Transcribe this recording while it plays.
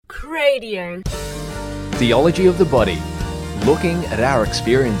Talk Radio. Theology of the Body, looking at our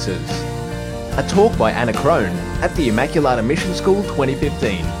experiences. A talk by Anna Crone at the Immaculata Mission School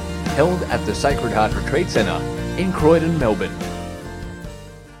 2015, held at the Sacred Heart Retreat Centre in Croydon, Melbourne.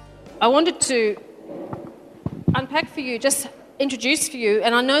 I wanted to unpack for you, just introduce for you,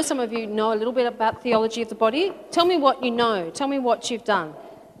 and I know some of you know a little bit about theology of the body. Tell me what you know. Tell me what you've done.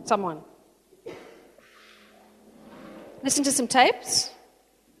 Someone. Listen to some tapes.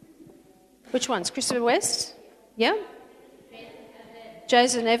 Which ones? Christopher West? Yeah?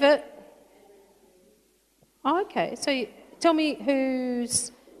 Jason Everett? Oh, okay. So tell me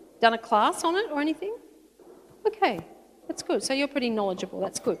who's done a class on it or anything? Okay, that's good. So you're pretty knowledgeable.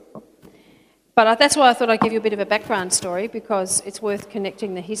 That's good. But that's why I thought I'd give you a bit of a background story, because it's worth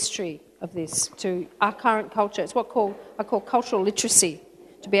connecting the history of this to our current culture. It's what I call cultural literacy,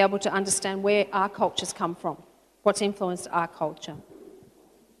 to be able to understand where our cultures come from, what's influenced our culture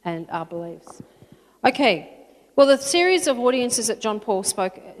and our beliefs. Okay, well, the series of audiences that John Paul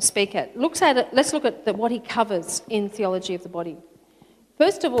speak at looks at it. Let's look at what he covers in theology of the body.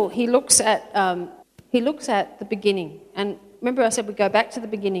 First of all, he looks at the beginning, and remember I said we go back to the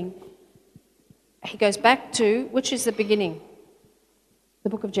beginning. He goes back to, which is the beginning? The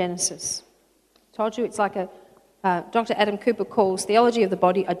book of Genesis. Told you it's like Dr. Adam Cooper calls theology of the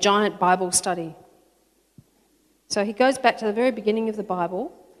body a giant Bible study. So he goes back to the very beginning of the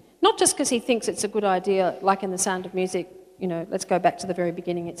Bible, not just because he thinks it's a good idea, like in The Sound of Music, let's go back to the very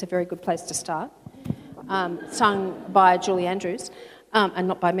beginning, it's a very good place to start, sung by Julie Andrews, and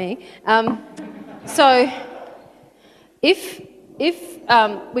not by me. So if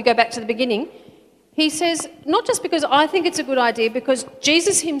we go back to the beginning, he says, not just because I think it's a good idea, because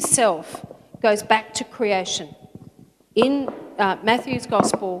Jesus himself goes back to creation. In Matthew's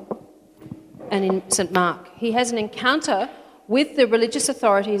Gospel and in St. Mark, he has an encounter with the religious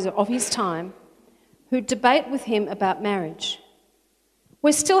authorities of his time who debate with him about marriage.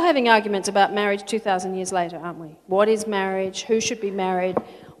 We're still having arguments about marriage 2,000 years later, aren't we? What is marriage? Who should be married?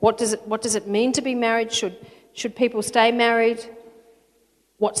 What does it mean to be married? Should people stay married?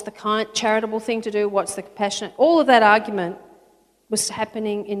 What's the kind charitable thing to do? What's the compassionate? All of that argument was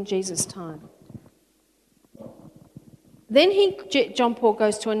happening in Jesus' time. Then John Paul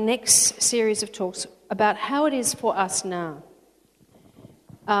goes to a next series of talks about how it is for us now.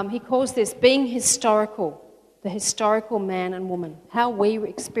 He calls this being historical, the historical man and woman, how we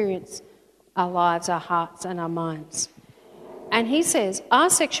experience our lives, our hearts and our minds. And he says our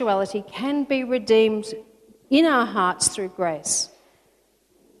sexuality can be redeemed in our hearts through grace.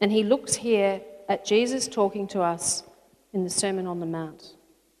 And he looks here at Jesus talking to us in the Sermon on the Mount,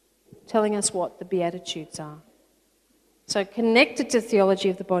 telling us what the Beatitudes are. So connected to theology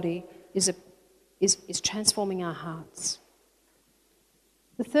of the body is transforming our hearts.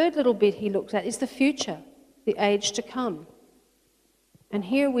 The third little bit he looks at is the future, the age to come. And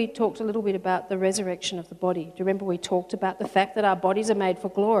here we talked a little bit about the resurrection of the body. Do you remember we talked about the fact that our bodies are made for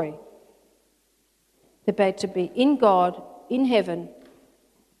glory? They're made to be in God, in heaven,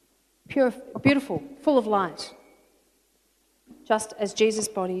 pure, beautiful, full of light, just as Jesus'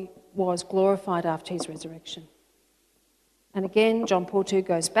 body was glorified after his resurrection. And again, John Paul II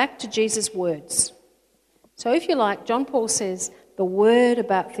goes back to Jesus' words. So if you like, John Paul says the word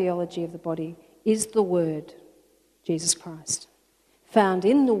about theology of the body is the word, Jesus Christ, found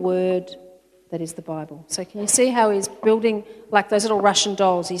in the word that is the Bible. So can you see how he's building, like those little Russian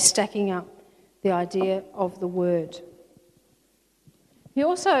dolls, he's stacking up the idea of the word. He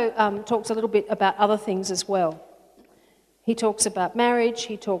also talks a little bit about other things as well. He talks about marriage,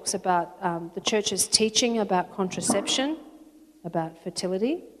 he talks about the church's teaching about contraception, about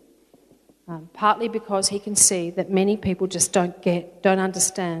fertility, partly because he can see that many people just don't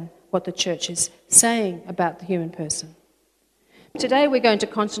understand what the church is saying about the human person. Today we're going to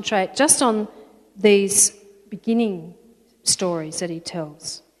concentrate just on these beginning stories that he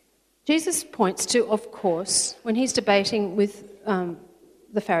tells. Jesus points to, of course, when he's debating with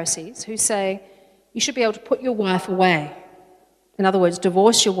the Pharisees who say, you should be able to put your wife away. In other words,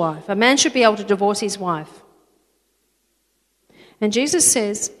 divorce your wife. A man should be able to divorce his wife. And Jesus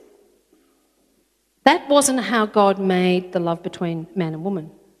says, that wasn't how God made the love between man and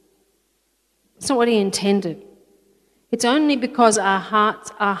woman. It's not what he intended. It's only because our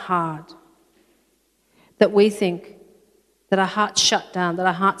hearts are hard that we think that our hearts shut down, that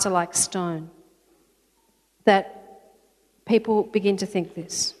our hearts are like stone, that people begin to think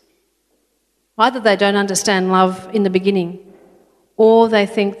this. Either they don't understand love in the beginning, or they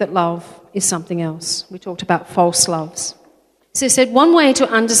think that love is something else. We talked about false loves. So he said one way to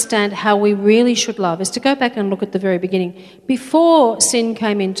understand how we really should love is to go back and look at the very beginning. Before sin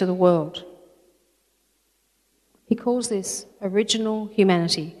came into the world, he calls this original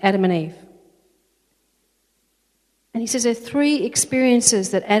humanity, Adam and Eve. And he says there are three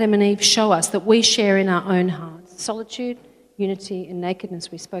experiences that Adam and Eve show us that we share in our own hearts: solitude, unity, and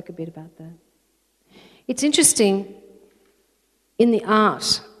nakedness. We spoke a bit about that. It's interesting, in the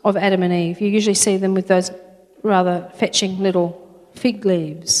art of Adam and Eve, you usually see them with those rather fetching little fig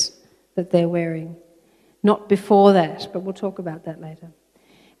leaves that they're wearing. Not before that, but we'll talk about that later.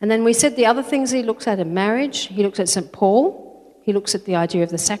 And then we said the other things he looks at are marriage. He looks at St. Paul. He looks at the idea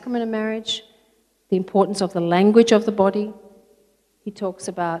of the sacrament of marriage, the importance of the language of the body. He talks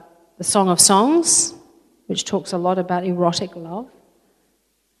about the Song of Songs, which talks a lot about erotic love,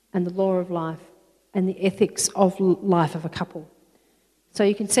 and the law of life, and the ethics of life of a couple. So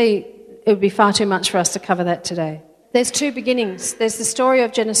you can see it would be far too much for us to cover that today. There's two beginnings. There's the story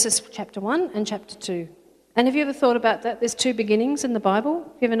of Genesis chapter 1 and chapter 2. And have you ever thought about that? There's two beginnings in the Bible.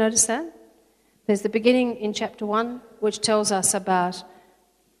 Have you ever noticed that? There's the beginning in chapter 1, which tells us about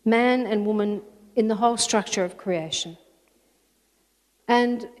man and woman in the whole structure of creation.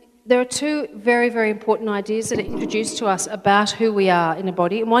 And there are two very, very important ideas that are introduced to us about who we are in a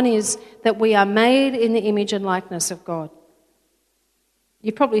body. And one is that we are made in the image and likeness of God.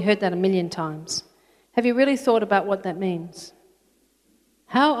 You've probably heard that a million times. Have you really thought about what that means?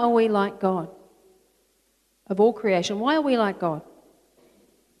 How are we like God? Of all creation, why are we like God?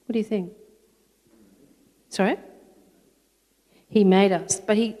 What do you think? Sorry? He made us.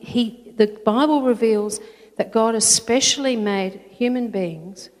 But the Bible reveals that God especially made human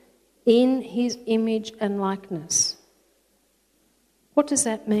beings in his image and likeness. What does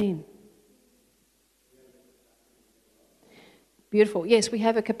that mean? Beautiful. Yes, we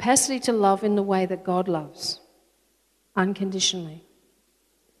have a capacity to love in the way that God loves, unconditionally,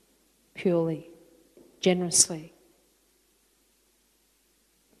 purely, generously.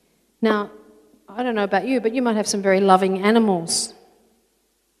 Now, I don't know about you, but you might have some very loving animals,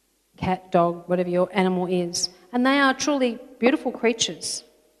 cat, dog, whatever your animal is, and they are truly beautiful creatures.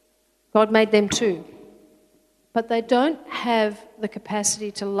 God made them too. But they don't have the capacity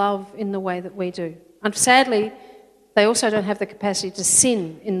to love in the way that we do. And sadly, they also don't have the capacity to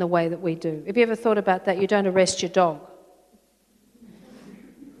sin in the way that we do. Have you ever thought about that? You don't arrest your dog.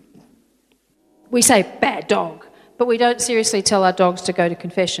 We say, bad dog, but we don't seriously tell our dogs to go to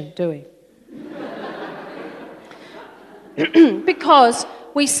confession, do we? Because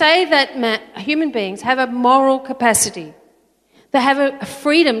we say that human beings have a moral capacity. They have a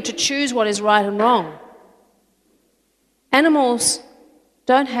freedom to choose what is right and wrong. Animals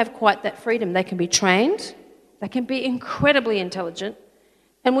don't have quite that freedom. They can be trained. They can be incredibly intelligent,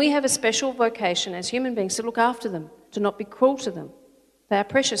 and we have a special vocation as human beings to look after them, to not be cruel to them. They are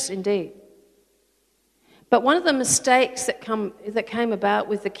precious indeed. But one of the mistakes that came about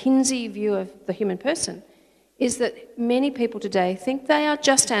with the Kinsey view of the human person is that many people today think they are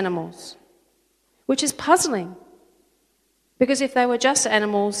just animals, which is puzzling. Because if they were just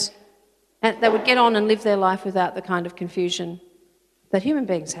animals, they would get on and live their life without the kind of confusion that human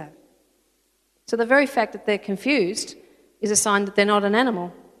beings have. So the very fact that they're confused is a sign that they're not an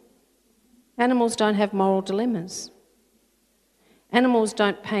animal. Animals don't have moral dilemmas. Animals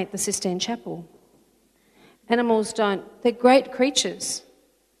don't paint the Sistine Chapel. Animals don't. They're great creatures.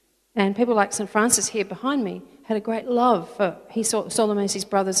 And people like St. Francis here behind me had a great love for Ptolemaeus'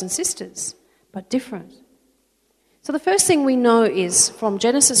 brothers and sisters, but different. So the first thing we know is, from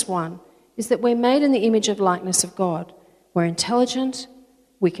Genesis 1, is that we're made in the image of likeness of God. We're intelligent.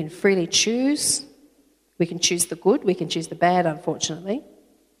 We can freely choose. We can choose the good. We can choose the bad, unfortunately.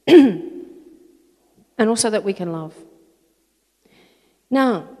 And also that we can love.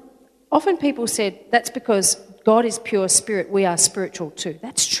 Now, often people said that's because God is pure spirit, we are spiritual too.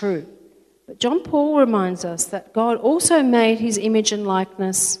 That's true. But John Paul reminds us that God also made his image and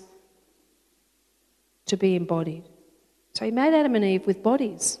likeness to be embodied. So he made Adam and Eve with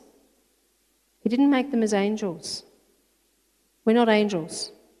bodies. He didn't make them as angels. We're not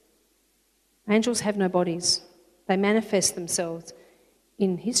angels. Angels have no bodies. They manifest themselves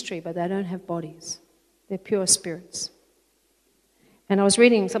in history, but they don't have bodies. They're pure spirits. And I was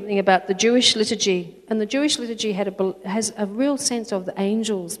reading something about the Jewish liturgy, and the Jewish liturgy has a real sense of the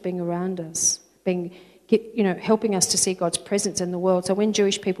angels being around us, helping us to see God's presence in the world. So when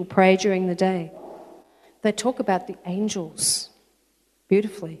Jewish people pray during the day, they talk about the angels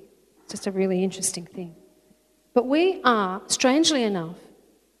beautifully. It's just a really interesting thing. But we are, strangely enough,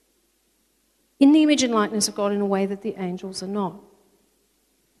 in the image and likeness of God in a way that the angels are not.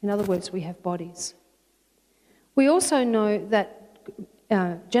 In other words, we have bodies. We also know that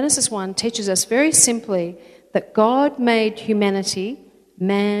Genesis 1 teaches us very simply that God made humanity,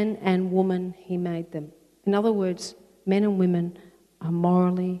 man and woman, he made them. In other words, men and women are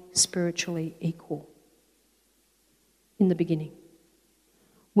morally, spiritually equal in the beginning.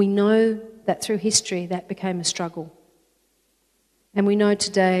 We know that through history that became a struggle. And we know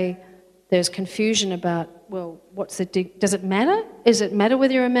today there's confusion about, well, does it matter? Does it matter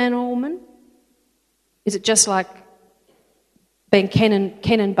whether you're a man or a woman? Is it just like being Ken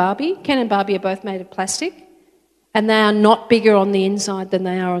and Barbie? Ken and Barbie are both made of plastic, and they are not bigger on the inside than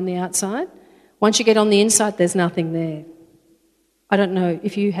they are on the outside. Once you get on the inside, there's nothing there. I don't know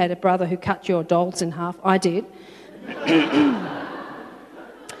if you had a brother who cut your dolls in half. I did.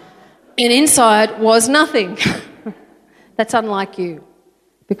 And inside was nothing. That's unlike you,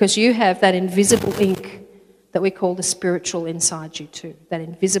 because you have that invisible ink that we call the spiritual inside you too, that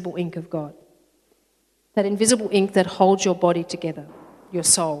invisible ink of God. That invisible ink that holds your body together, your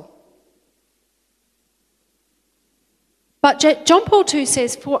soul. But John Paul II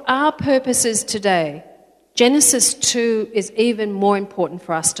says, for our purposes today, Genesis 2 is even more important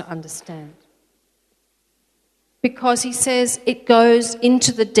for us to understand. Because he says it goes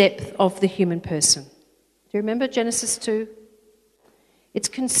into the depth of the human person. Do you remember Genesis 2? It's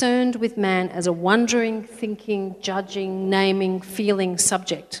concerned with man as a wondering, thinking, judging, naming, feeling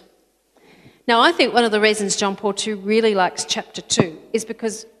subject. Now, I think one of the reasons John Paul II really likes chapter 2 is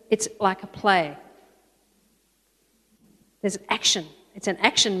because it's like a play. There's action. It's an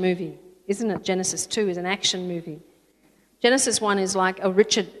action movie, isn't it? Genesis 2 is an action movie. Genesis 1 is like a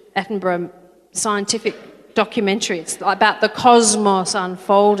Richard Attenborough scientific documentary. It's about the cosmos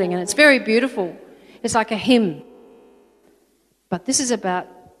unfolding, and it's very beautiful. It's like a hymn. But this has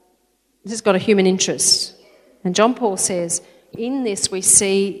got a human interest. And John Paul says, in this we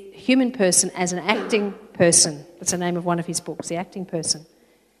see human person as an acting person. That's the name of one of his books, The Acting Person.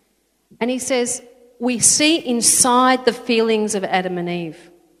 And he says, we see inside the feelings of Adam and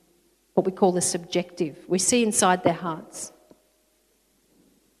Eve, what we call the subjective. We see inside their hearts.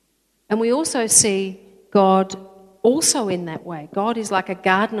 And we also see God also in that way. God is like a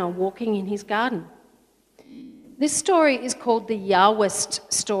gardener walking in his garden. This story is called the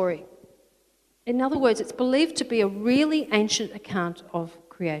Yahwist story. In other words, it's believed to be a really ancient account of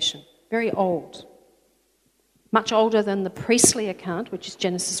creation, very old, much older than the priestly account, which is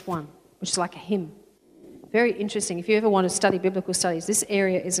Genesis 1, which is like a hymn. Very interesting. If you ever want to study biblical studies, this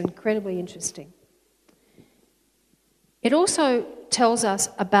area is incredibly interesting. It also tells us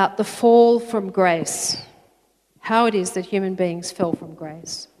about the fall from grace, how it is that human beings fell from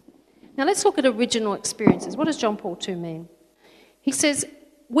grace. Now let's look at original experiences. What does John Paul II mean? He says,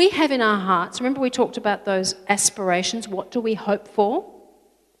 we have in our hearts, remember we talked about those aspirations, what do we hope for?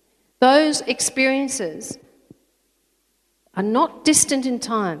 Those experiences are not distant in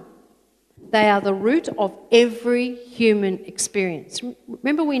time. They are the root of every human experience.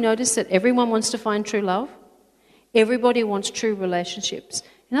 Remember we noticed that everyone wants to find true love? Everybody wants true relationships.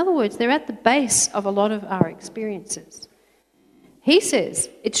 In other words, they're at the base of a lot of our experiences. He says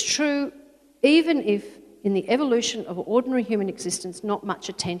it's true even if in the evolution of ordinary human existence not much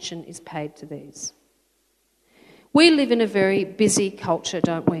attention is paid to these. We live in a very busy culture,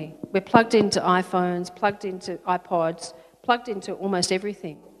 don't we? We're plugged into iPhones, plugged into iPods, plugged into almost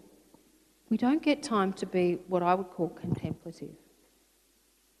everything. We don't get time to be what I would call contemplative.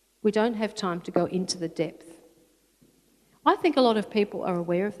 We don't have time to go into the depth. I think a lot of people are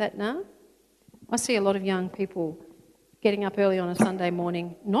aware of that now. I see a lot of young people getting up early on a Sunday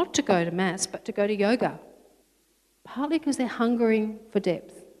morning, not to go to Mass, but to go to yoga. Partly because they're hungering for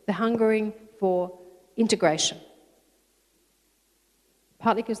depth. They're hungering for integration.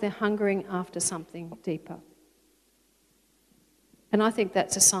 Partly because they're hungering after something deeper. And I think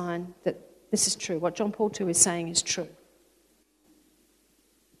that's a sign that this is true. What John Paul II is saying is true.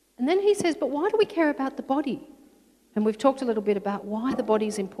 And then he says, but why do we care about the body? And we've talked a little bit about why the body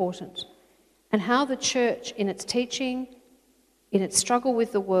is important and how the church, in its teaching, in its struggle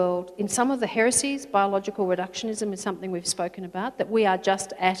with the world, in some of the heresies, biological reductionism is something we've spoken about, that we are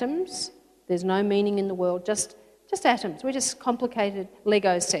just atoms. There's no meaning in the world, just atoms. We're just complicated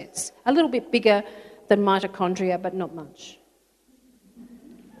Lego sets, a little bit bigger than mitochondria, but not much.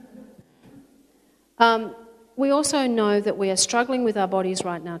 We also know that we are struggling with our bodies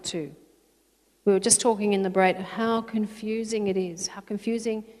right now too. We were just talking in the break how confusing it is, how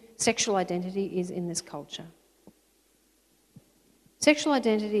confusing sexual identity is in this culture. Sexual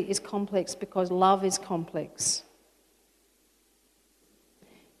identity is complex because love is complex.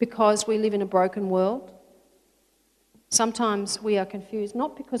 Because we live in a broken world. Sometimes we are confused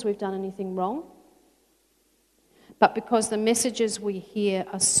not because we've done anything wrong, but because the messages we hear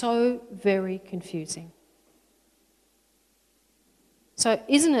are so very confusing. So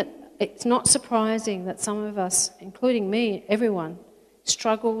it's not surprising that some of us, including me, everyone,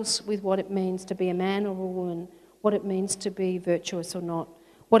 struggles with what it means to be a man or a woman, what it means to be virtuous or not,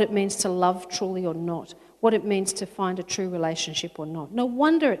 what it means to love truly or not, what it means to find a true relationship or not. No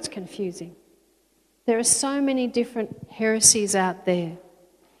wonder it's confusing. There are so many different heresies out there,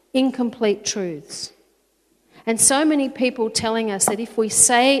 incomplete truths, and so many people telling us that if we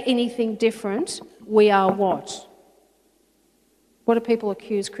say anything different, we are what? What do people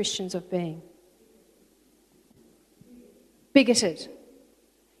accuse Christians of being? Bigoted,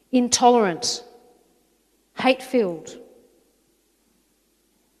 intolerant, hate-filled,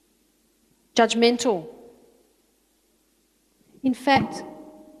 judgmental. In fact,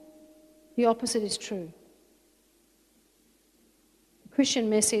 the opposite is true. The Christian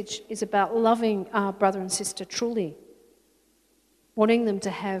message is about loving our brother and sister truly, wanting them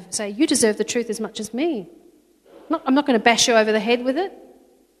to say, you deserve the truth as much as me. I'm not going to bash you over the head with it.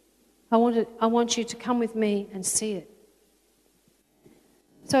 I want you to come with me and see it.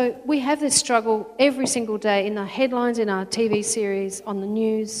 So we have this struggle every single day in the headlines, in our TV series, on the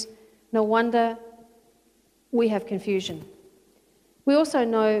news. No wonder we have confusion. We also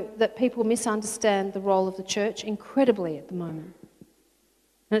know that people misunderstand the role of the church incredibly at the moment.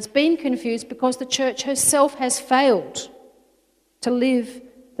 And it's been confused because the church herself has failed to live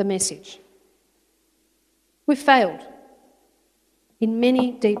the message. We've failed in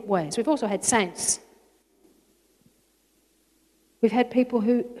many deep ways. We've also had saints. We've had people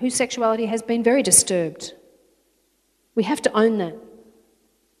whose sexuality has been very disturbed. We have to own that.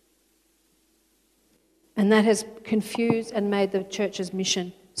 And that has confused and made the church's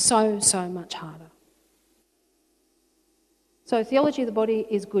mission so much harder. So theology of the body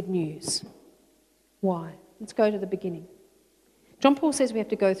is good news. Why? Let's go to the beginning. John Paul says we have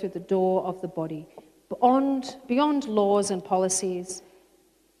to go through the door of the body, beyond laws and policies,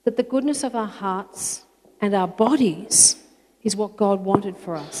 that the goodness of our hearts and our bodies is what God wanted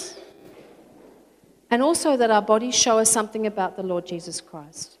for us. And also that our bodies show us something about the Lord Jesus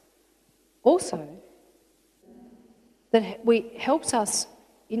Christ. Also, that helps us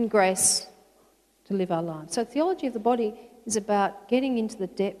in grace to live our lives. So theology of the body is about getting into the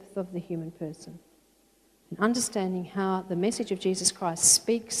depth of the human person and understanding how the message of Jesus Christ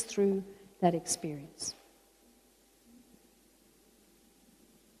speaks through that experience.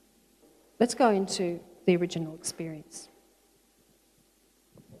 Let's go into the original experience.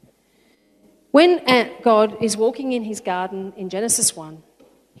 When God is walking in his garden in Genesis 1,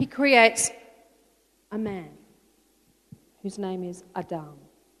 he creates a man whose name is Adam.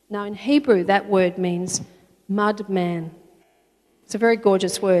 Now in Hebrew, that word means mud man. It's a very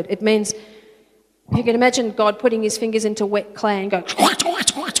gorgeous word. It means, you can imagine God putting his fingers into wet clay and going,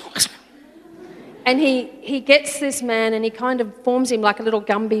 and he gets this man and he kind of forms him like a little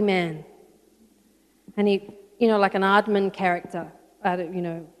Gumby man. And he, like an Aardman character,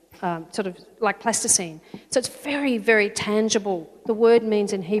 sort of like plasticine. So it's very, very tangible. The word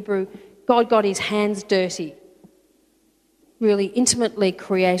means in Hebrew, God got his hands dirty, really intimately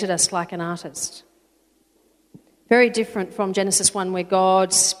created us like an artist. Very different from Genesis 1 where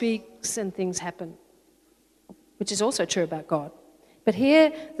God speaks and things happen, which is also true about God. But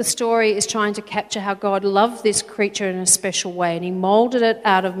here the story is trying to capture how God loved this creature in a special way and he moulded it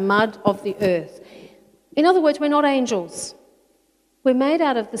out of mud of the earth. In other words, we're not angels. We're made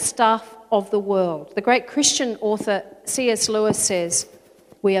out of the stuff of the world. The great Christian author C.S. Lewis says,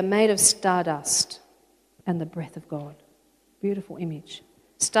 we are made of stardust and the breath of God. Beautiful image.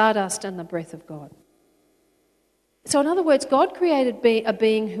 Stardust and the breath of God. So in other words, God created a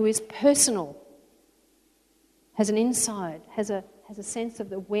being who is personal, has an inside, has a sense of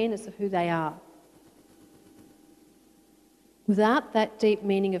the awareness of who they are. Without that deep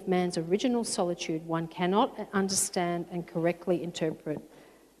meaning of man's original solitude, one cannot understand and correctly interpret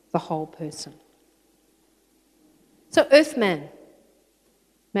the whole person. So Earthman,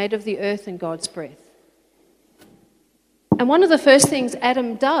 made of the earth and God's breath. And one of the first things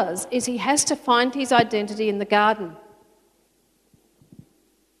Adam does is he has to find his identity in the garden.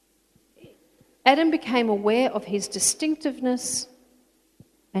 Adam became aware of his distinctiveness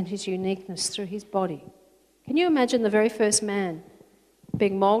and his uniqueness through his body. Can you imagine the very first man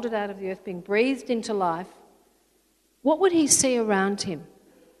being moulded out of the earth, being breathed into life? What would he see around him?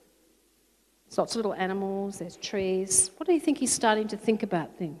 There's lots of little animals, there's trees. What do you think he's starting to think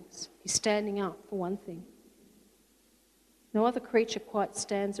about things? He's standing up, for one thing. No other creature quite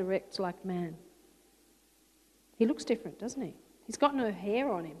stands erect like man. He looks different, doesn't he? He's got no hair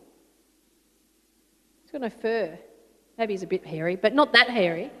on him. He's got no fur. Maybe he's a bit hairy, but not that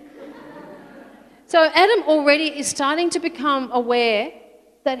hairy. So Adam already is starting to become aware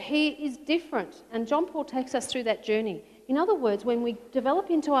that he is different. And John Paul takes us through that journey. In other words, when we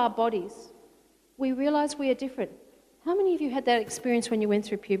develop into our bodies, we realise we are different. How many of you had that experience when you went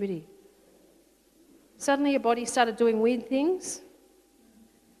through puberty? Suddenly your body started doing weird things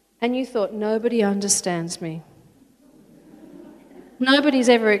and you thought, nobody understands me. Nobody's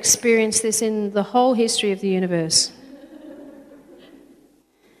ever experienced this in the whole history of the universe.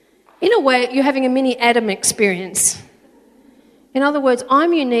 In a way, you're having a mini Adam experience. In other words,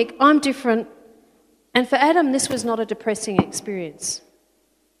 I'm unique, I'm different, and for Adam, this was not a depressing experience.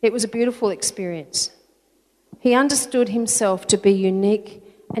 It was a beautiful experience. He understood himself to be unique,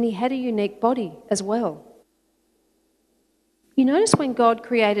 and he had a unique body as well. You notice when God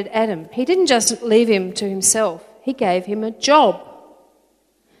created Adam, he didn't just leave him to himself, he gave him a job.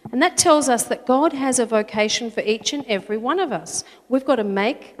 And that tells us that God has a vocation for each and every one of us. We've got to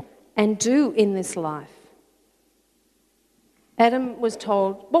make and do in this life. Adam was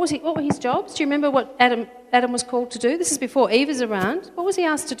told, what were his jobs? Do you remember what Adam was called to do? This is before Eve is around. What was he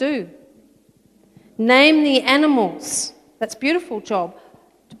asked to do? Name the animals. That's a beautiful job.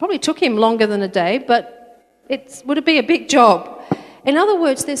 It probably took him longer than a day, but would it be a big job? In other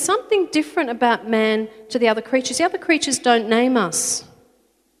words, there's something different about man to the other creatures. The other creatures don't name us.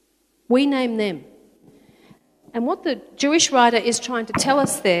 We name them. And what the Jewish writer is trying to tell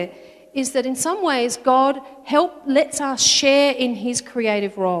us there is that in some ways God lets us share in his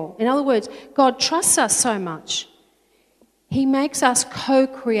creative role. In other words, God trusts us so much. He makes us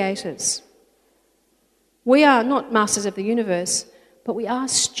co-creators. We are not masters of the universe, but we are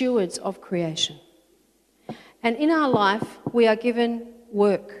stewards of creation. And in our life, we are given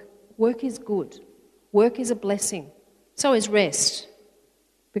work. Work is good. Work is a blessing. So is rest.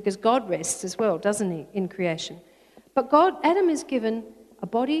 Because God rests as well, doesn't he, in creation? But Adam is given a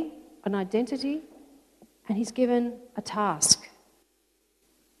body, an identity, and he's given a task.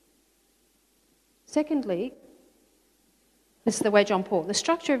 Secondly, this is the way John Paul, the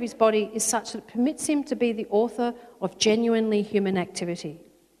structure of his body is such that it permits him to be the author of genuinely human activity.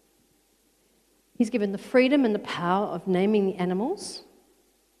 He's given the freedom and the power of naming the animals,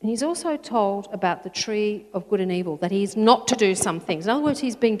 and he's also told about the tree of good and evil, that he's not to do some things. In other words,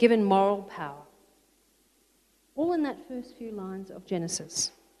 he's been given moral power. All in that first few lines of Genesis.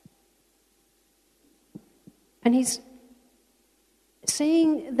 And he's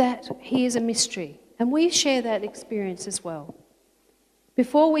seeing that he is a mystery. And we share that experience as well.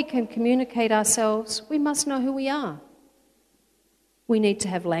 Before we can communicate ourselves, we must know who we are. We need to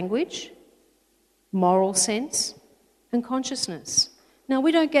have language, moral sense, and consciousness. Now,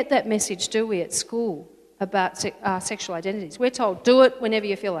 we don't get that message, do we, at school about our sexual identities. We're told, do it whenever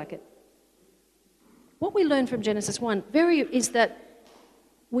you feel like it. What we learn from Genesis 1 is that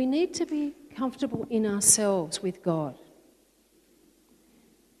we need to be comfortable in ourselves with God.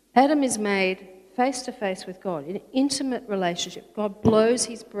 Adam is made face to face with God in an intimate relationship. God blows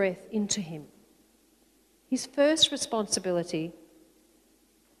his breath into him. His first responsibility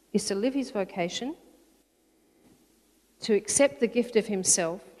is to live his vocation, to accept the gift of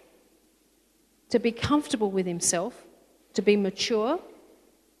himself, to be comfortable with himself, to be mature,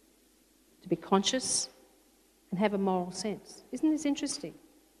 to be conscious, and have a moral sense. Isn't this interesting?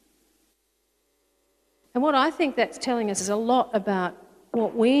 And what I think that's telling us is a lot about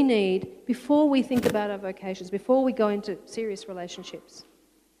what we need before we think about our vocations, before we go into serious relationships.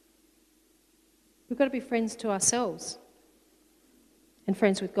 We've got to be friends to ourselves and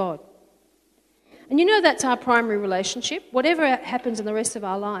friends with God. And you know that's our primary relationship. Whatever happens in the rest of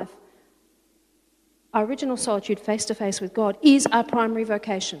our life, our original solitude face-to-face with God is our primary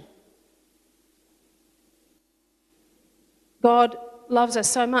vocation. God loves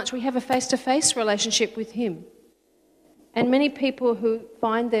us so much, we have a face-to-face relationship with him. And many people who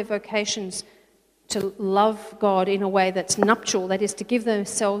find their vocations to love God in a way that's nuptial, that is to give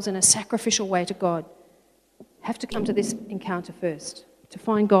themselves in a sacrificial way to God, have to come to this encounter first, to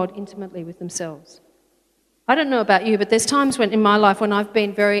find God intimately with themselves. I don't know about you, but there's times in my life when I've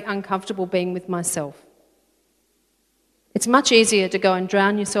been very uncomfortable being with myself. It's much easier to go and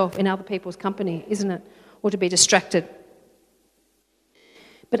drown yourself in other people's company, isn't it? Or to be distracted.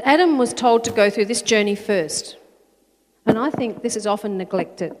 But Adam was told to go through this journey first. And I think this is often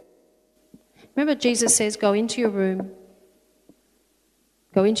neglected. Remember, Jesus says, go into your room,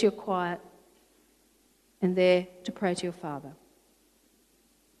 go into your quiet, and there to pray to your Father.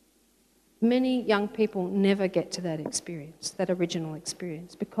 Many young people never get to that experience, that original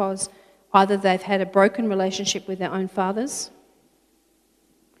experience, because either they've had a broken relationship with their own fathers,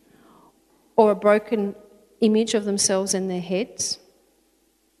 or a broken image of themselves in their heads,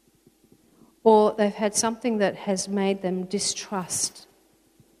 or they've had something that has made them distrust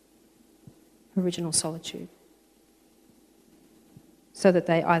original solitude, so that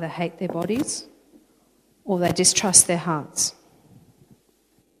they either hate their bodies or they distrust their hearts.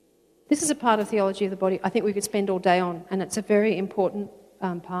 This is a part of theology of the body I think we could spend all day on, and it's a very important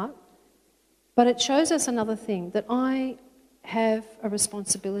part. But it shows us another thing, that I have a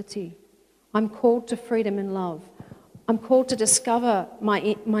responsibility. I'm called to freedom and love. I'm called to discover my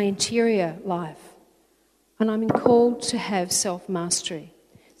interior life. And I'm called to have self-mastery.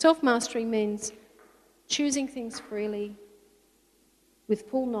 Self-mastery means choosing things freely, with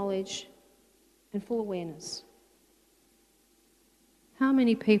full knowledge and full awareness. How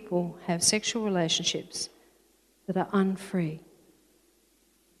many people have sexual relationships that are unfree,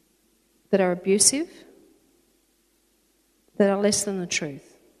 that are abusive, that are less than the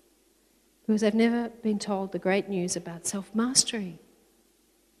truth? Because they've never been told the great news about self-mastery.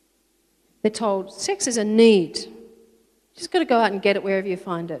 They're told sex is a need. You just got to go out and get it wherever you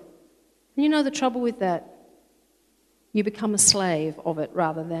find it. And you know the trouble with that? You become a slave of it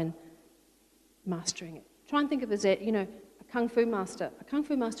rather than mastering it. Try and think of it as, a kung fu master. A kung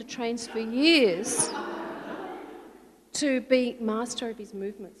fu master trains for years to be master of his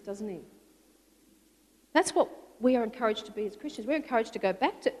movements, doesn't he? That's what we are encouraged to be as Christians. We're encouraged to go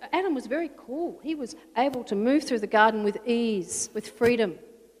back to... Adam was very cool. He was able to move through the garden with ease, with freedom.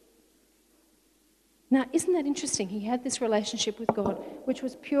 Now, isn't that interesting? He had this relationship with God, which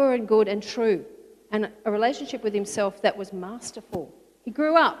was pure and good and true, and a relationship with himself that was masterful. He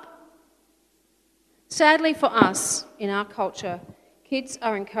grew up. Sadly for us, in our culture, kids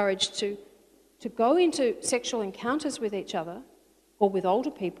are encouraged to go into sexual encounters with each other or with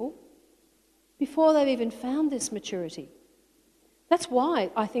older people before they've even found this maturity. That's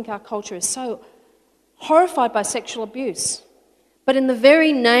why I think our culture is so horrified by sexual abuse. But in the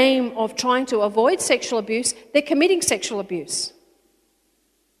very name of trying to avoid sexual abuse, they're committing sexual abuse.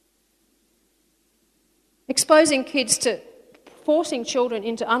 Exposing kids to forcing children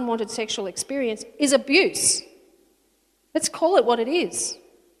into unwanted sexual experience is abuse. Let's call it what it is.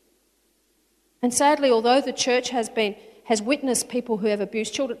 And sadly, although the church has witnessed people who have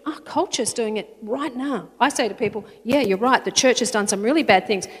abused children, our culture's doing it right now. I say to people, yeah, you're right, the church has done some really bad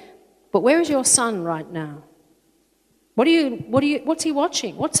things, but where is your son right now? What's he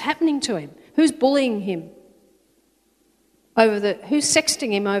watching? What's happening to him? Who's bullying him? Who's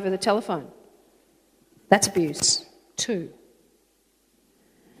sexting him over the telephone? That's abuse too.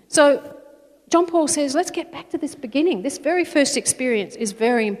 So John Paul says, let's get back to this beginning. This very first experience is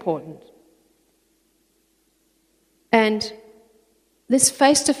very important. And this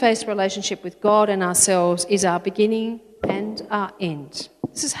face-to-face relationship with God and ourselves is our beginning and our end.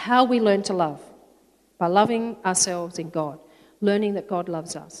 This is how we learn to love, by loving ourselves in God, learning that God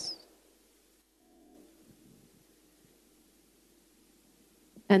loves us.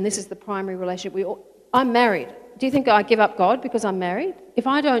 And this is the primary relationship. I'm married. Do you think I give up God because I'm married? If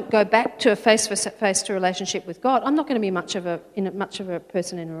I don't go back to a face-to-face relationship with God, I'm not going to be much of a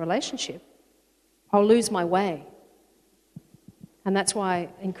person in a relationship. I'll lose my way. And that's why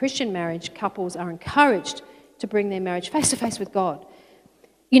in Christian marriage, couples are encouraged to bring their marriage face-to-face with God.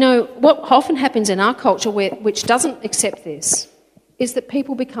 You know, what often happens in our culture, which doesn't accept this, is that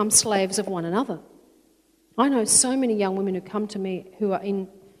people become slaves of one another. I know so many young women who come to me who are in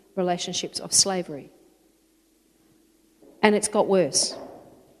relationships of slavery. And it's got worse.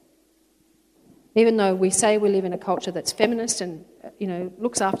 Even though we say we live in a culture that's feminist and,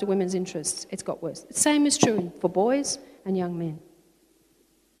 looks after women's interests, it's got worse. The same is true for boys and young men.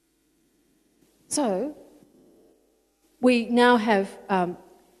 So, we now have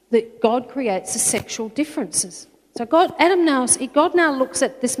that God creates the sexual differences. So God now looks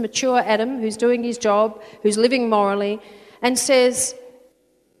at this mature Adam who's doing his job, who's living morally, and says,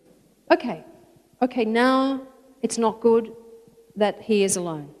 okay, now it's not good that he is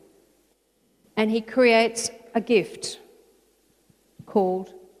alone. And he creates a gift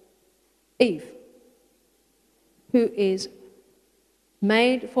called Eve, who is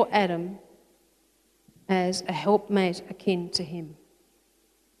made for Adam as a helpmate akin to him.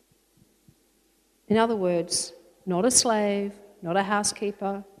 In other words, not a slave, not a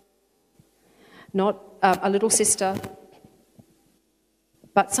housekeeper, not a little sister,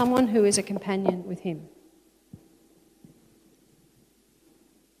 but someone who is a companion with him.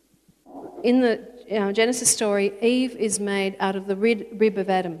 In the Genesis story, Eve is made out of the rib of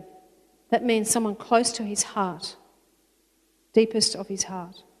Adam. That means someone close to his heart, deepest of his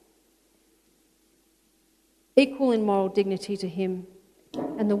heart. Equal in moral dignity to him,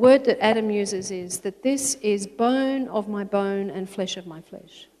 And the word that Adam uses is that this is bone of my bone and flesh of my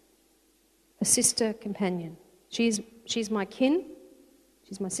flesh. A sister companion. She's my kin.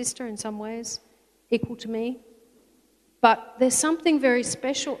 She's my sister in some ways, equal to me. But there's something very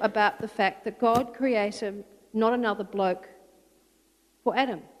special about the fact that God created not another bloke for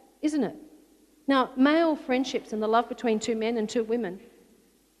Adam, isn't it? Now, male friendships and the love between two men and two women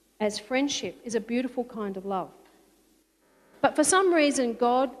as friendship is a beautiful kind of love. But for some reason,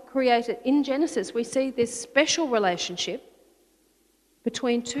 God created, in Genesis, we see this special relationship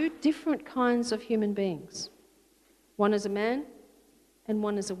between two different kinds of human beings. One is a man and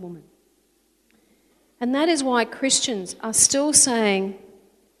one is a woman. And that is why Christians are still saying,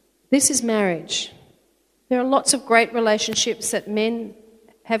 this is marriage. There are lots of great relationships that men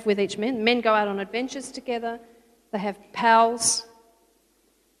have with each man. Men go out on adventures together. They have pals.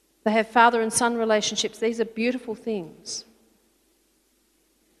 They have father and son relationships. These are beautiful things.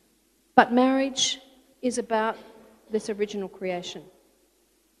 But marriage is about this original creation.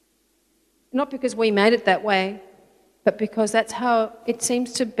 Not because we made it that way, but because that's how it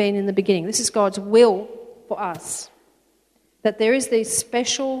seems to have been in the beginning. This is God's will for us, that there is this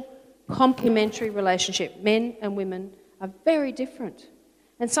special complementary relationship. Men and women are very different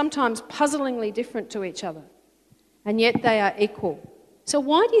and sometimes puzzlingly different to each other, and yet they are equal. So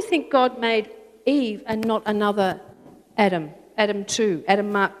why do you think God made Eve and not another Adam,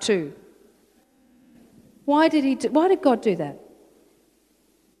 Adam Mark II? Why did God do that?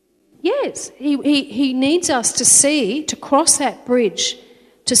 Yes, he needs us to see, to cross that bridge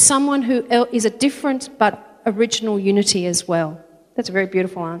to someone who is a different but original unity as well. That's a very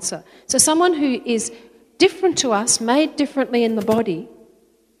beautiful answer. So someone who is different to us, made differently in the body.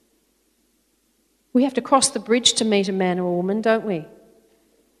 We have to cross the bridge to meet a man or a woman, don't we?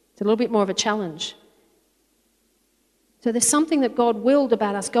 It's a little bit more of a challenge. So there's something that God willed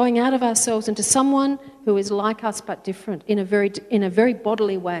about us going out of ourselves into someone who is like us but different in a very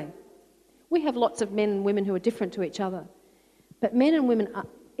bodily way. We have lots of men and women who are different to each other. But men and women,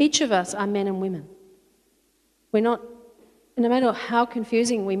 each of us are men and women. We're not, no matter how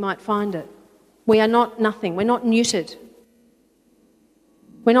confusing we might find it, we are not nothing. We're not neutered.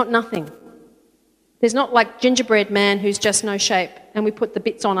 We're not nothing. There's not like gingerbread man who's just no shape and we put the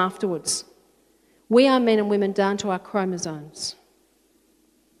bits on afterwards. We are men and women down to our chromosomes.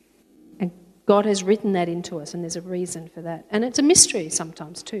 And God has written that into us, and there's a reason for that. And it's a mystery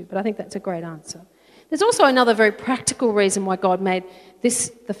sometimes too, but I think that's a great answer. There's also another very practical reason why God made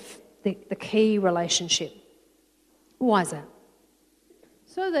this the key relationship. Why is that?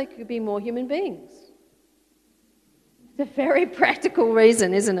 So they could be more human beings. It's a very practical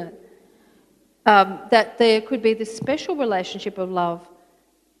reason, isn't it? That there could be this special relationship of love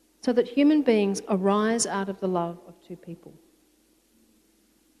so that human beings arise out of the love of two people.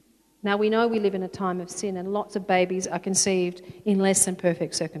 Now, we know we live in a time of sin and lots of babies are conceived in less than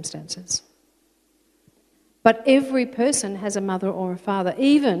perfect circumstances. But every person has a mother or a father,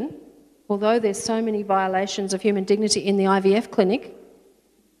 even although there's so many violations of human dignity in the IVF clinic,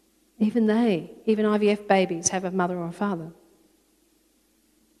 even IVF babies have a mother or a father.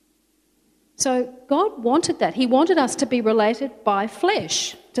 So God wanted that. He wanted us to be related by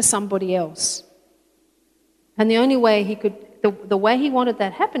flesh to somebody else. And the only way the way he wanted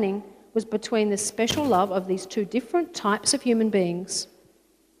that happening was between the special love of these two different types of human beings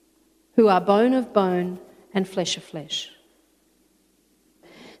who are bone of bone and flesh of flesh.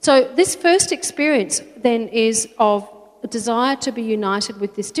 So this first experience then is of a desire to be united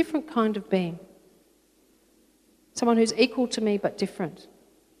with this different kind of being. Someone who's equal to me but different.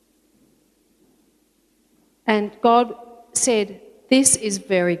 And God said, this is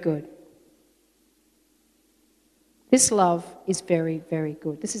very good. This love is very, very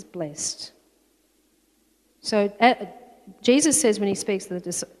good. This is blessed. So Jesus says when he speaks to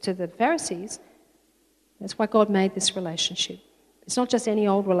the Pharisees, that's why God made this relationship. It's not just any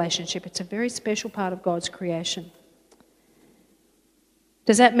old relationship. It's a very special part of God's creation.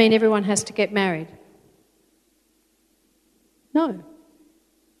 Does that mean everyone has to get married? No.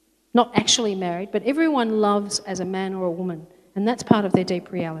 Not actually married, but everyone loves as a man or a woman, and that's part of their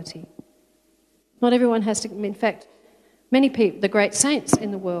deep reality. Not everyone has to, in fact, many people, the great saints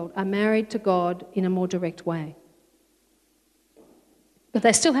in the world, are married to God in a more direct way. But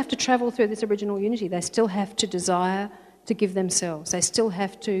they still have to travel through this original unity. They still have to desire to give themselves. They still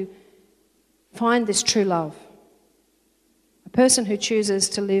have to find this true love. A person who chooses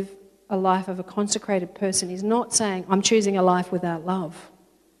to live a life of a consecrated person is not saying, I'm choosing a life without love.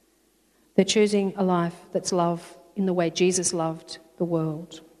 They're choosing a life that's love in the way Jesus loved the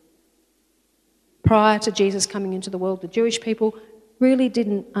world. Prior to Jesus coming into the world, the Jewish people really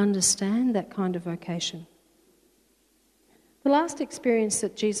didn't understand that kind of vocation. The last experience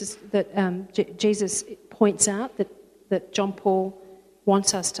that Jesus points out that John Paul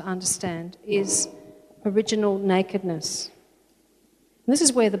wants us to understand is original nakedness. And this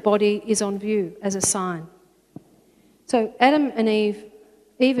is where the body is on view as a sign. So Adam and Eve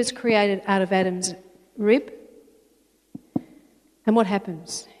is created out of Adam's rib. And what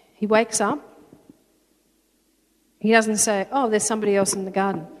happens? He wakes up. He doesn't say, oh, there's somebody else in the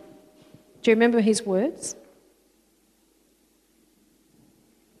garden. Do you remember his words?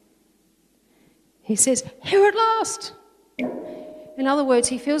 He says, here at last. In other words,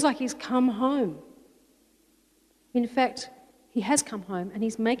 he feels like he's come home. In fact, he has come home and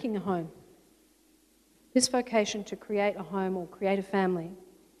he's making a home. This vocation to create a home or create a family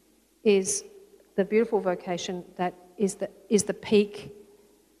is the beautiful vocation that is the peak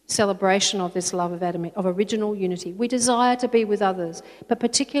celebration of this love of Adam, of original unity. We desire to be with others, but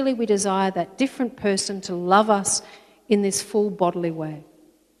particularly we desire that different person to love us in this full bodily way.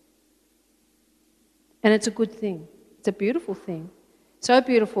 And it's a good thing. It's a beautiful thing. So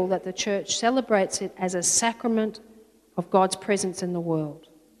beautiful that the church celebrates it as a sacrament of God's presence in the world.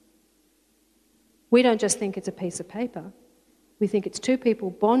 We don't just think it's a piece of paper. We think it's two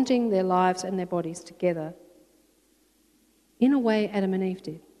people bonding their lives and their bodies together in a way Adam and Eve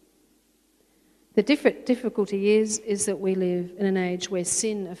did. The difficulty is that we live in an age where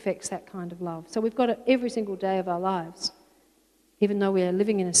sin affects that kind of love. So we've got to, every single day of our lives, even though we are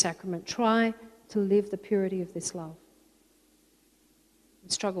living in a sacrament, try to live the purity of this love.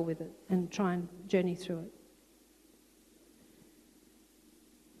 Struggle with it and try and journey through it.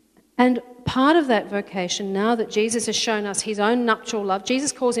 And part of that vocation, now that Jesus has shown us his own nuptial love,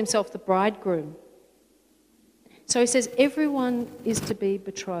 Jesus calls himself the bridegroom. So he says everyone is to be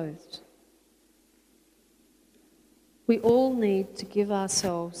betrothed. We all need to give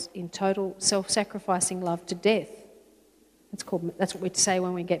ourselves in total self-sacrificing love to death. That's what we say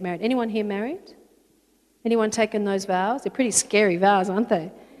when we get married. Anyone here married? Anyone taken those vows? They're pretty scary vows, aren't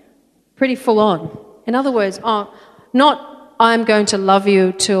they? Pretty full on. In other words, not I'm going to love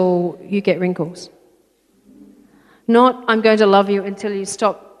you till you get wrinkles. Not I'm going to love you until you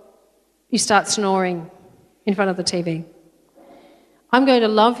start snoring in front of the TV. I'm going to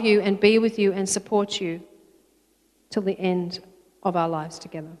love you and be with you and support you till the end of our lives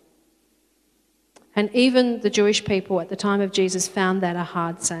together. And even the Jewish people at the time of Jesus found that a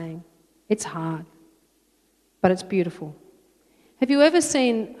hard saying. It's hard, but it's beautiful. Have you ever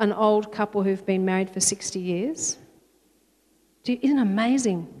seen an old couple who've been married for 60 years? Isn't it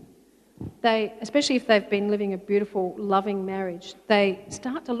amazing? They, especially if they've been living a beautiful, loving marriage, they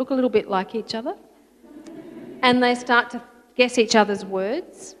start to look a little bit like each other and they start to guess each other's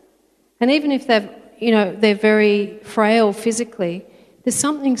words. And even if they're very frail physically, there's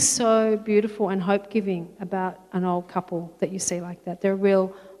something so beautiful and hope-giving about an old couple that you see like that. They're a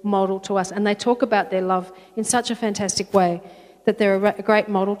real model to us. And they talk about their love in such a fantastic way that they're a great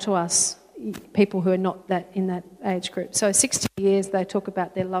model to us, people who are not that in that age group. So 60 years they talk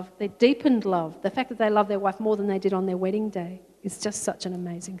about their love, their deepened love. The fact that they love their wife more than they did on their wedding day is just such an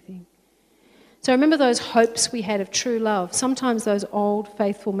amazing thing. So remember those hopes we had of true love. Sometimes those old,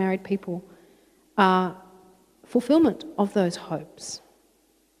 faithful married people are fulfillment of those hopes.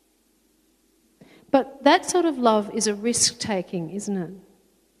 But that sort of love is a risk-taking, isn't it?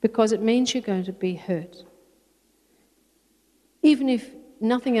 Because it means you're going to be hurt. Even if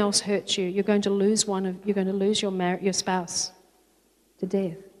nothing else hurts you, you're going to lose your spouse to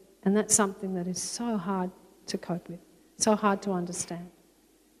death. And that's something that is so hard to cope with, so hard to understand.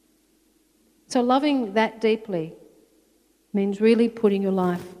 So loving that deeply means really putting your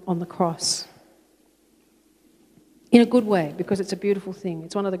life on the cross. In a good way, because it's a beautiful thing.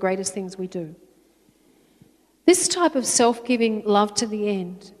 It's one of the greatest things we do. This type of self-giving love to the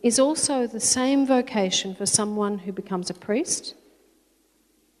end is also the same vocation for someone who becomes a priest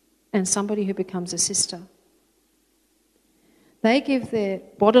and somebody who becomes a sister. They give their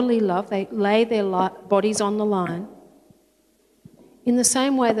bodily love, they lay their bodies on the line in the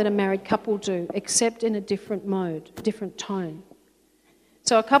same way that a married couple do, except in a different mode, a different tone.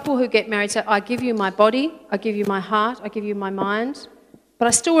 So a couple who get married say, I give you my body, I give you my heart, I give you my mind, but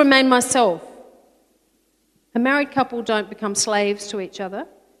I still remain myself. A married couple don't become slaves to each other.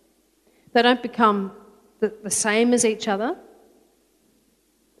 They don't become the same as each other.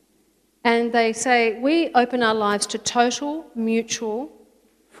 And they say, we open our lives to total, mutual,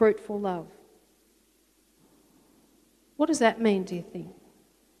 fruitful love. What does that mean, do you think?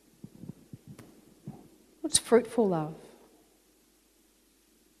 What's fruitful love?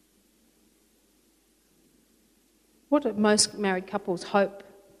 What do most married couples hope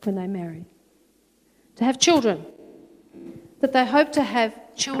when they marry? To have children. That they hope to have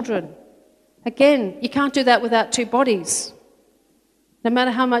children. Again, you can't do that without two bodies. No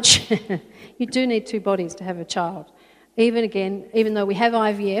matter how much, you do need two bodies to have a child. Even though we have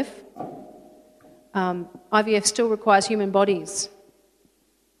IVF, IVF still requires human bodies.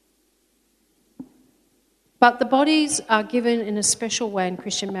 But the bodies are given in a special way in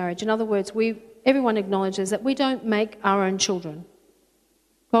Christian marriage. In other words, everyone acknowledges that we don't make our own children.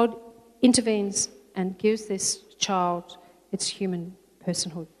 God intervenes and gives this child its human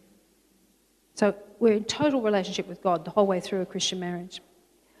personhood. So we're in total relationship with God the whole way through a Christian marriage.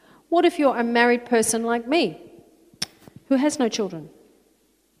 What if you're a married person like me, who has no children?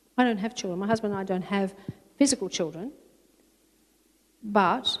 I don't have children. My husband and I don't have physical children.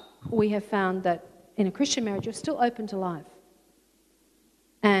 But we have found that in a Christian marriage, you're still open to life.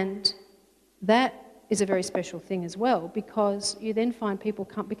 And that is a very special thing as well, because you then find people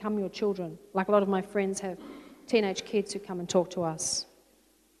become your children. Like a lot of my friends have teenage kids who come and talk to us.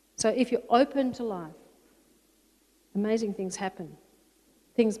 So if you're open to life, amazing things happen.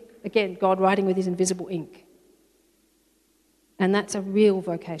 Things, again, God writing with his invisible ink. And that's a real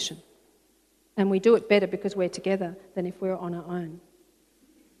vocation. And we do it better because we're together than if we're on our own.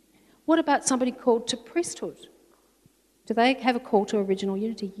 What about somebody called to priesthood? Do they have a call to original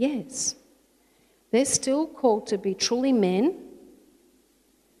unity? Yes. They're still called to be truly men,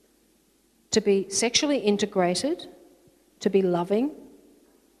 to be sexually integrated, to be loving,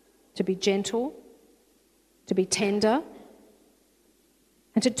 to be gentle, to be tender,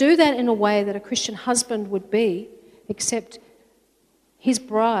 and to do that in a way that a Christian husband would be, except his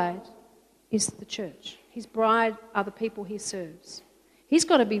bride is the church. His bride are the people he serves. He's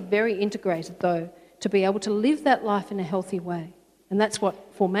got to be very integrated, though, to be able to live that life in a healthy way. And that's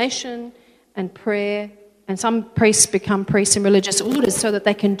what formation and prayer, and some priests become priests in religious orders so that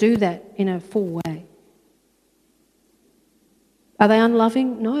they can do that in a full way. Are they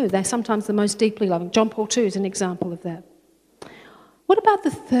unloving? No, they're sometimes the most deeply loving. John Paul II is an example of that. What about the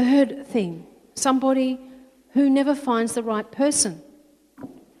third thing? Somebody who never finds the right person,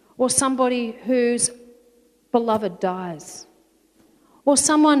 or somebody whose beloved dies, or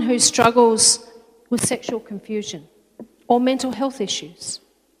someone who struggles with sexual confusion or mental health issues.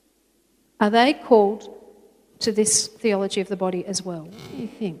 Are they called to this theology of the body as well? What do you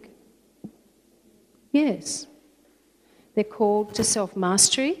think? Yes. They're called to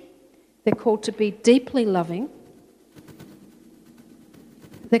self-mastery. They're called to be deeply loving.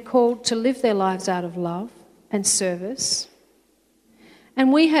 They're called to live their lives out of love and service.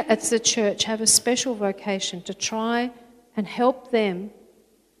 And we at the church have a special vocation to try and help them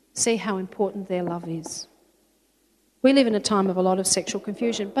see how important their love is. We live in a time of a lot of sexual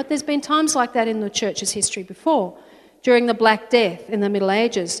confusion, but there's been times like that in the church's history before. During the Black Death in the Middle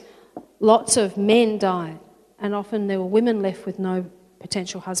Ages, lots of men died, and often there were women left with no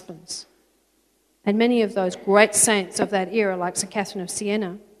potential husbands. And many of those great saints of that era, like St. Catherine of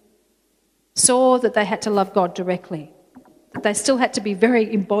Siena, saw that they had to love God directly, that they still had to be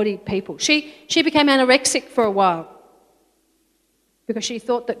very embodied people. She became anorexic for a while because she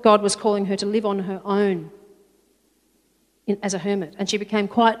thought that God was calling her to live on her own as a hermit, and she became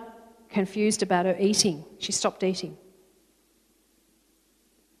quite confused about her eating. She stopped eating.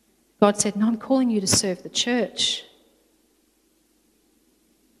 God said, "No, I'm calling you to serve the church.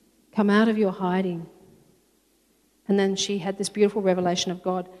 Come out of your hiding." And then she had this beautiful revelation of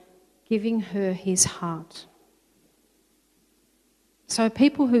God giving her his heart. So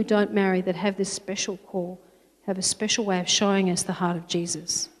people who don't marry that have this special call have a special way of showing us the heart of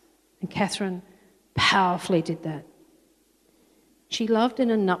Jesus. And Catherine powerfully did that. She loved in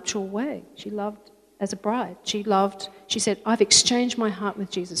a nuptial way. She loved as a bride. She said, "I've exchanged my heart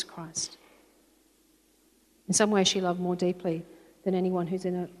with Jesus Christ." In some ways, she loved more deeply than anyone who's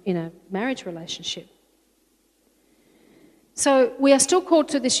in a marriage relationship. So we are still called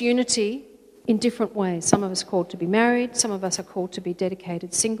to this unity in different ways. Some of us are called to be married. Some of us are called to be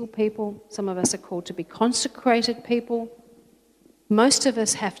dedicated single people. Some of us are called to be consecrated people. Most of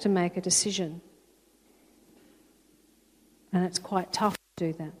us have to make a decision. And it's quite tough to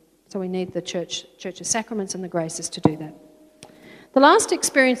do that. So we need the church's sacraments and the graces to do that. The last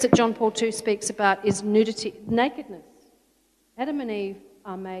experience that John Paul II speaks about is nakedness. Adam and Eve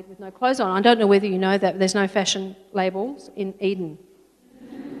are made with no clothes on. I don't know whether you know that, but there's no fashion labels in Eden.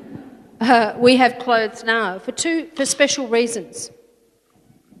 We have clothes now for special reasons.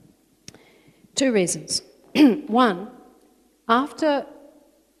 2 reasons. One, after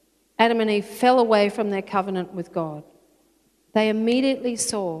Adam and Eve fell away from their covenant with God, they immediately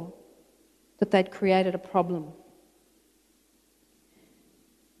saw that they'd created a problem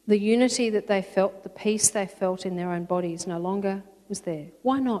The unity that they felt, the peace they felt in their own bodies no longer was there.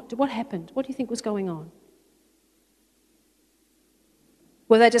 Why not? What happened? What do you think was going on?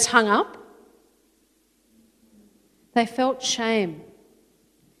 Were they just hung up? They felt shame.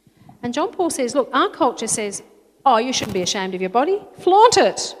 And John Paul says, look, our culture says, oh, you shouldn't be ashamed of your body. Flaunt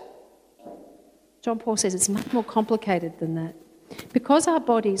it. John Paul says it's much more complicated than that. Because our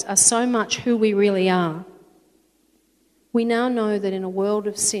bodies are so much who we really are, we now know that in a world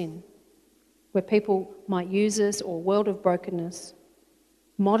of sin, where people might use us, or a world of brokenness,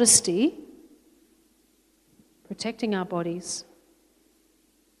 modesty, protecting our bodies,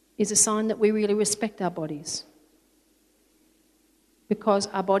 is a sign that we really respect our bodies. Because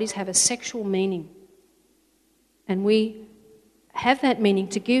our bodies have a sexual meaning. And we have that meaning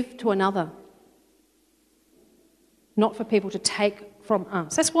to give to another, not for people to take from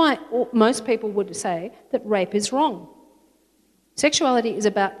us. That's why most people would say that rape is wrong. Sexuality is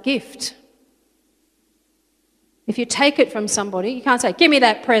about gift. If you take it from somebody, you can't say, give me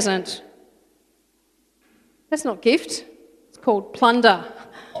that present. That's not gift. It's called plunder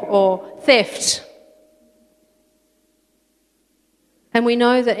or theft. And we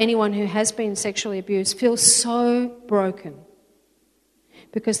know that anyone who has been sexually abused feels so broken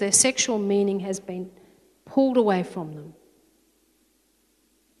because their sexual meaning has been pulled away from them.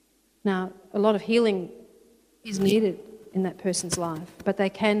 Now, a lot of healing is needed in that person's life, but they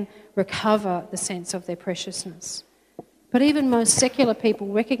can recover the sense of their preciousness. But even most secular people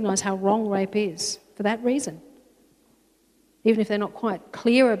recognise how wrong rape is for that reason, even if they're not quite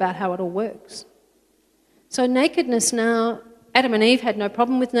clear about how it all works. So nakedness now, Adam and Eve had no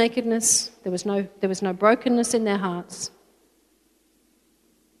problem with nakedness. There was no brokenness in their hearts.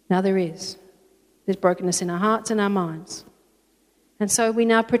 Now there is. There's brokenness in our hearts and our minds. And so we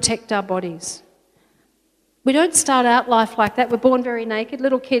now protect our bodies. We don't start out life like that. We're born very naked.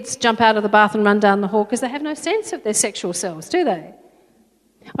 Little kids jump out of the bath and run down the hall because they have no sense of their sexual selves, do they?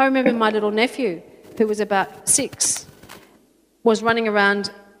 I remember my little nephew, who was about 6, was running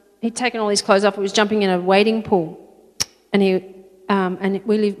around. He'd taken all his clothes off. He was jumping in a wading pool. And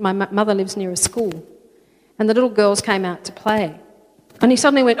my mother lives near a school. And the little girls came out to play. And he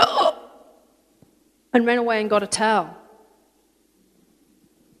suddenly went, oh! And ran away and got a towel.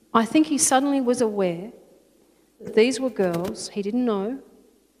 I think he suddenly was aware that these were girls he didn't know,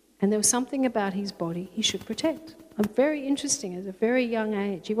 and there was something about his body he should protect. Very interesting, at a very young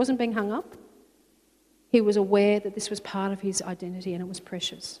age. He wasn't being hung up. He was aware that this was part of his identity and it was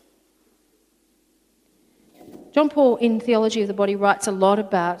precious. John Paul, in Theology of the Body, writes a lot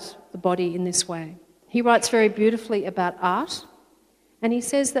about the body in this way. He writes very beautifully about art, and he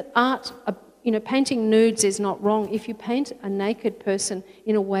says that art, painting nudes is not wrong if you paint a naked person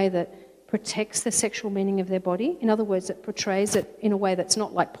in a way that protects the sexual meaning of their body, in other words, it portrays it in a way that's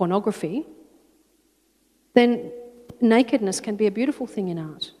not like pornography, then nakedness can be a beautiful thing in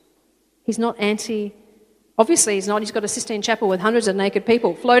art. He's not obviously he's not, he's got a Sistine Chapel with hundreds of naked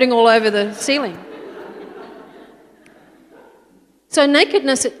people floating all over the ceiling. So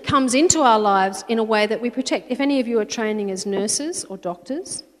nakedness, it comes into our lives in a way that we protect. If any of you are training as nurses or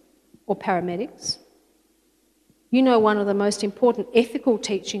doctors or paramedics, you know one of the most important ethical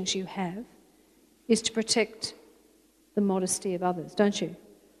teachings you have is to protect the modesty of others, don't you?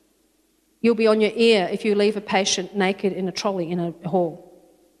 You'll be on your ear if you leave a patient naked in a trolley in a hall.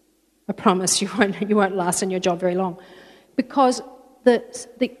 I promise you won't last in your job very long. Because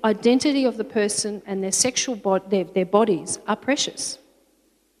the identity of the person and their sexual their bodies are precious.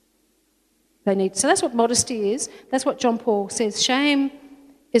 So that's what modesty is. That's what John Paul says. Shame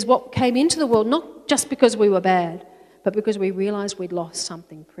is what came into the world, not just because we were bad, but because we realised we'd lost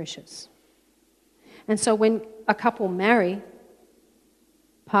something precious. And so when a couple marry,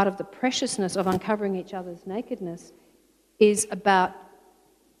 part of the preciousness of uncovering each other's nakedness is about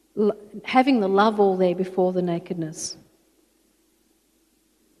having the love all there before the nakedness.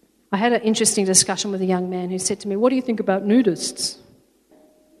 I had an interesting discussion with a young man who said to me, what do you think about nudists?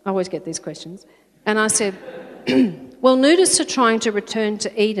 I always get these questions. And I said, well, nudists are trying to return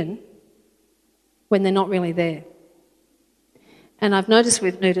to Eden when they're not really there. And I've noticed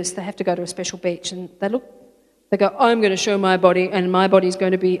with nudists, they have to go to a special beach and they go, I'm going to show my body and my body's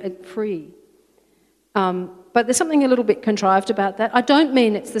going to be free. But there's something a little bit contrived about that. I don't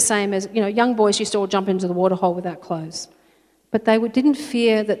mean it's the same as, young boys used to all jump into the waterhole without clothes. But they didn't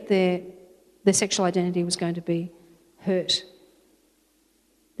fear that their sexual identity was going to be hurt.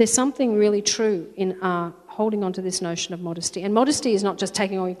 There's something really true in our holding on to this notion of modesty. And modesty is not just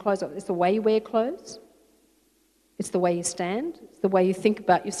taking all your clothes off. It's the way you wear clothes. It's the way you stand. It's the way you think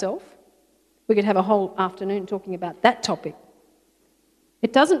about yourself. We could have a whole afternoon talking about that topic.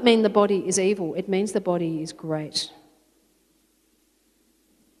 It doesn't mean the body is evil. It means the body is great.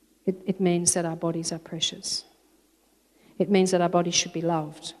 It means that our bodies are precious. It means that our bodies should be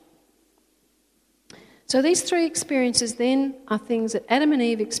loved. So these three experiences then are things that Adam and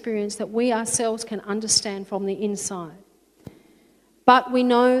Eve experienced that we ourselves can understand from the inside. But we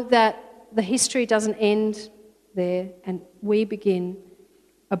know that the history doesn't end there, and we begin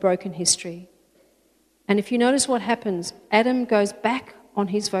a broken history. And if you notice what happens, Adam goes back on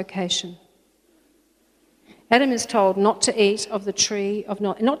his vocation. Adam is told not to eat of the tree of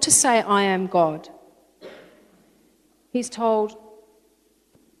knowledge, not to say, I am God. He's told,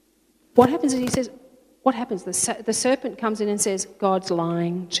 what happens is he says, what happens? The serpent comes in and says, God's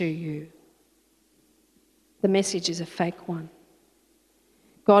lying to you. The message is a fake one.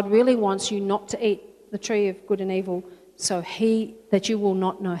 God really wants you not to eat the tree of good and evil so that you will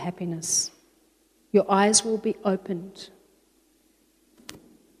not know happiness. Your eyes will be opened.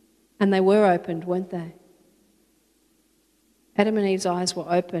 And they were opened, weren't they? Adam and Eve's eyes were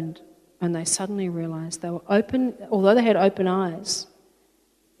opened, and they suddenly realised they were open. Although they had open eyes,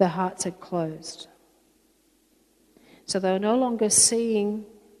 their hearts had closed. So they were no longer seeing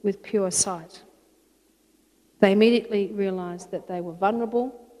with pure sight. They immediately realised that they were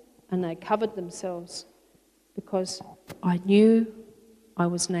vulnerable, and they covered themselves because I knew I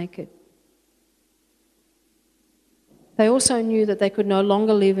was naked. They also knew that they could no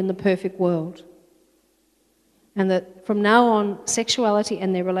longer live in the perfect world, and that from now on, sexuality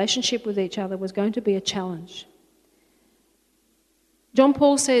and their relationship with each other was going to be a challenge. John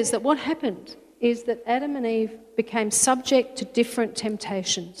Paul says that what happened is that Adam and Eve became subject to different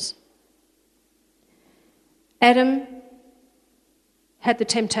temptations. Adam had the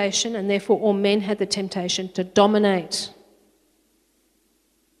temptation, and therefore all men had the temptation to dominate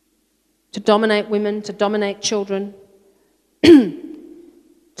women, to dominate children,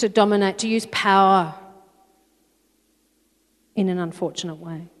 to use power in an unfortunate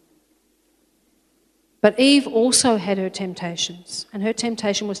way. But Eve also had her temptations, and her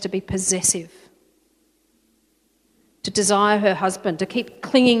temptation was to be possessive, to desire her husband, to keep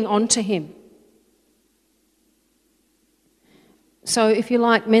clinging on to him. So if you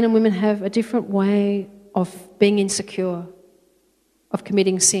like, men and women have a different way of being insecure, of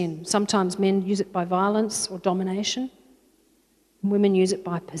committing sin. Sometimes men use it by violence or domination, and women use it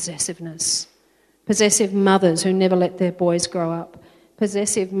by possessiveness. Possessive mothers who never let their boys grow up.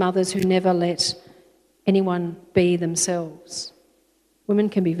 Possessive mothers who never let anyone be themselves. Women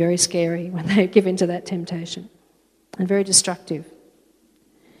can be very scary when they give into that temptation, and very destructive.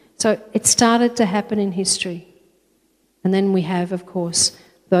 So it started to happen in history. And then we have, of course,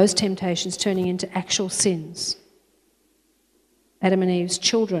 those temptations turning into actual sins. Adam and Eve's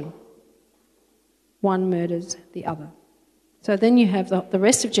children. One murders the other. So then you have the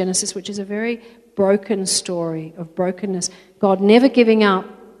rest of Genesis, which is a very broken story of brokenness. God never giving up.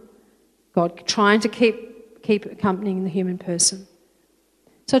 God trying to keep accompanying the human person.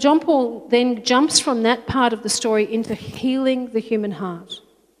 So John Paul then jumps from that part of the story into healing the human heart,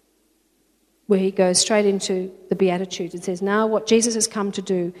 where he goes straight into the Beatitudes. It says, now what Jesus has come to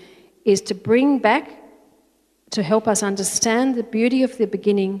do is to bring back, to help us understand the beauty of the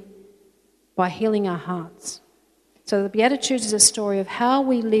beginning by healing our hearts. So the Beatitudes is a story of how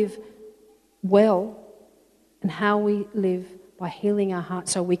we live well and how we live by healing our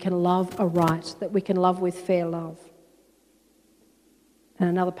hearts so we can love aright, that we can love with fair love. And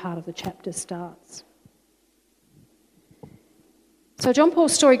another part of the chapter starts. So John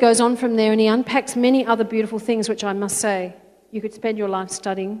Paul's story goes on from there, and he unpacks many other beautiful things, which I must say you could spend your life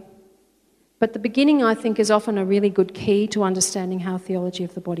studying. But the beginning, I think, is often a really good key to understanding how theology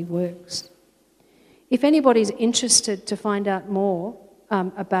of the body works. If anybody's interested to find out more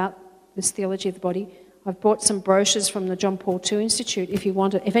about this theology of the body, I've brought some brochures from the John Paul II Institute.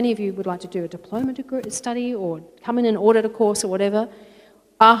 If any of you would like to do a diploma degree study or come in and audit a course or whatever,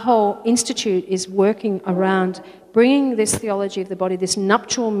 our whole institute is working around bringing this theology of the body, this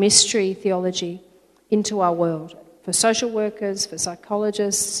nuptial mystery theology, into our world. For social workers, for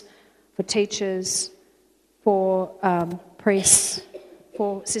psychologists, for teachers, for priests,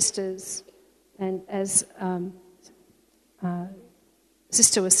 for sisters. And as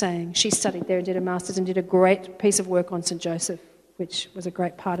Sister was saying, she studied there and did a master's and did a great piece of work on St. Joseph, which was a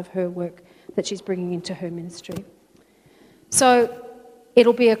great part of her work that she's bringing into her ministry. So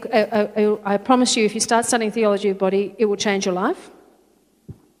it'll be I promise you, if you start studying theology of the body, it will change your life.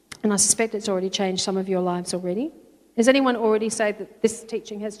 And I suspect it's already changed some of your lives already. Has anyone already said that this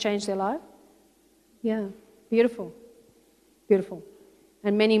teaching has changed their life? Yeah, beautiful. Beautiful.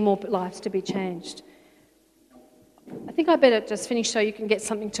 And many more lives to be changed. I think I better just finish so you can get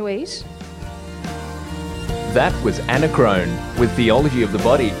something to eat. That was Anna Crone with Theology of the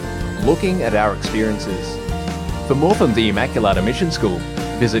Body, looking at our experiences. For more from the Immaculata Mission School,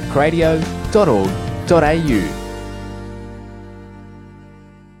 visit cradio.org.au.